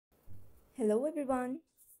Hello everyone.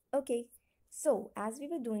 Okay, so as we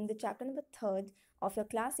were doing the chapter number third of your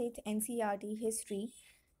class 8 NCERT history,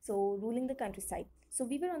 so ruling the countryside. So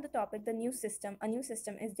we were on the topic the new system, a new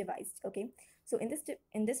system is devised. Okay, so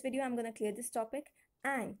in this video I'm going to clear this topic,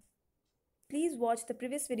 and please watch the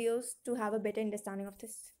previous videos to have a better understanding of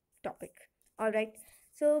this topic. All right.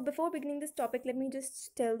 So before beginning this topic, let me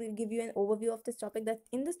just give you an overview of this topic. That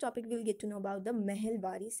in this topic we'll get to know about the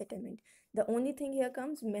Mehelwari settlement. The only thing here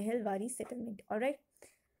comes Mehelwari settlement. All right.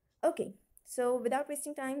 Okay. So without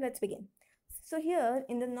wasting time, let's begin. So here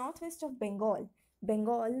in the northwest of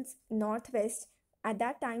Bengal's northwest, at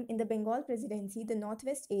that time in the Bengal presidency, the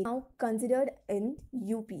northwest area now considered in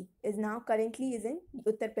UP is now currently is in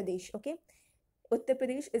Uttar Pradesh. Okay, Uttar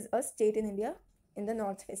Pradesh is a state in India in the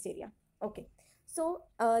northwest area. Okay, so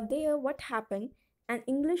there what happened? An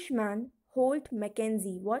Englishman, Holt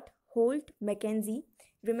Mackenzie. What? Holt Mackenzie.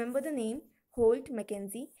 Remember the name Holt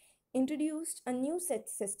Mackenzie. Introduced a new set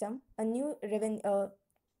system, a new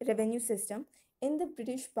revenue system in the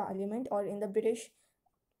British Parliament or in the British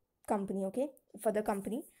company. Okay, for the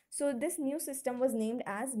company. So this new system was named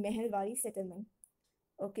as Mehelwari settlement.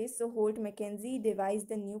 Okay, so Holt Mackenzie devised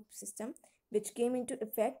the new system which came into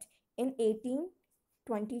effect in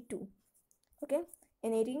 1822. Okay,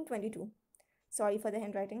 in 1822. Sorry for the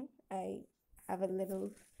handwriting. I have a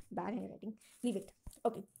little bad handwriting. Leave it.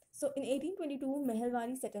 Okay, so in 1822,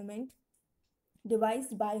 Mehelwari settlement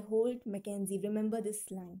devised by Holt Mackenzie. Remember this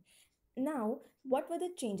line. Now, what were the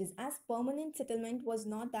changes? As permanent settlement was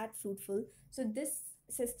not that fruitful, so this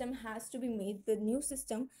system has to be made, the new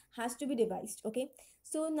system has to be devised. Okay,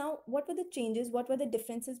 so now what were the changes, what were the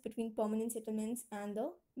differences between permanent settlements and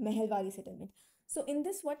the Mehelwari settlement? So in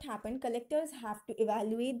this, what happened, collectors have to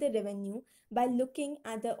evaluate the revenue by looking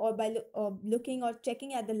at the looking or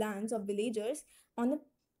checking at the lands of villagers on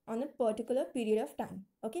a particular period of time.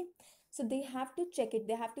 Okay, so they have to check it,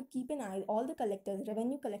 they have to keep an eye, all the collectors,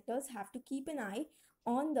 revenue collectors have to keep an eye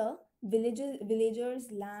on the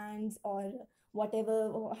villagers lands, or whatever,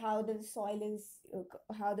 or how the soil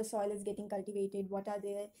is getting cultivated, what are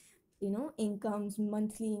their incomes,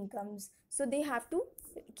 monthly incomes. So they have to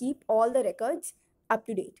keep all the records up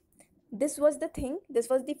to date. This was the thing, this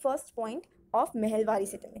was the first point of Mehelwari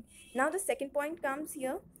settlement. Now the second point comes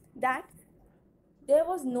here, that there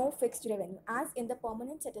was no fixed revenue. As in the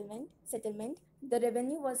permanent settlement, the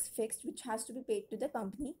revenue was fixed, which has to be paid to the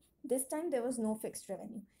company. This time there was no fixed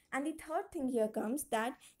revenue. And the third thing here comes,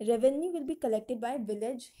 that revenue will be collected by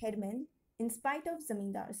village headmen in spite of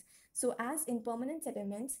zamindars. So as in permanent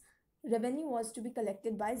settlements, revenue was to be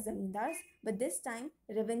collected by zamindars, but this time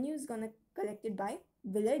revenue is gonna collected by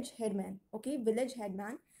village headman. Okay, village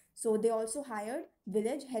headman. So they also hired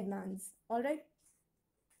village headmans. All right,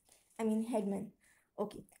 I mean headmen.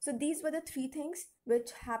 Okay, so these were the three things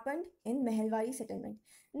which happened in Mehelwari settlement.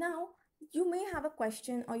 Now, you may have a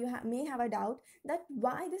question, or you may have a doubt, that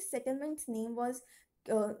why this settlement's name was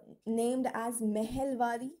named as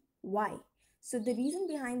Mehelwari. Why? So the reason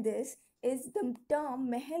behind this is the term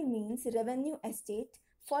Mehel means revenue estate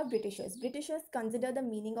for Britishers. Britishers consider the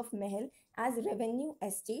meaning of Mehel as revenue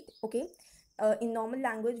estate. Okay, in normal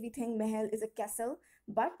language we think Mehel is a castle,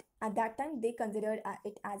 but at that time they considered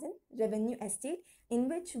it as a revenue estate in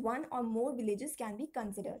which one or more villages can be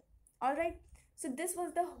considered. All right, so this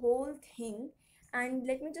was the whole thing. And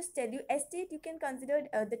let me just tell you, estate, you can consider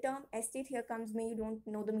the term estate here comes, may you don't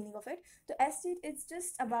know the meaning of it. So estate is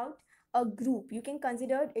just about a group, you can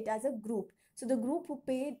consider it as a group. So the group who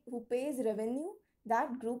pays revenue,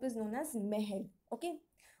 that group is known as Mehel. Okay,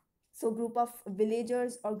 so group of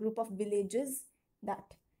villagers or group of villages,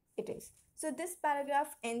 that it is. So this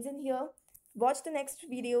paragraph ends in here. Watch the next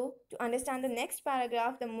video to understand the next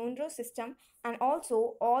paragraph, the Monroe system, and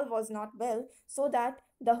also all was not well, so that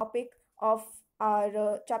the topic of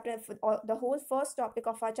our chapter, the whole first topic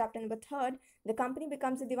of our chapter number third, the company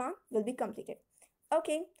becomes a divan, will be completed.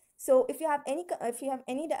 Okay, so if you have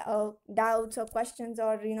any doubts or questions,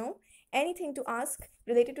 or anything to ask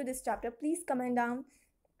related to this chapter, please comment down,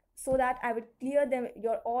 so that I would clear them,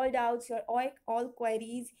 your all doubts, your all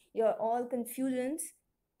queries, your all confusions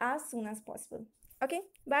as soon as possible. Okay,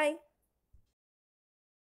 bye.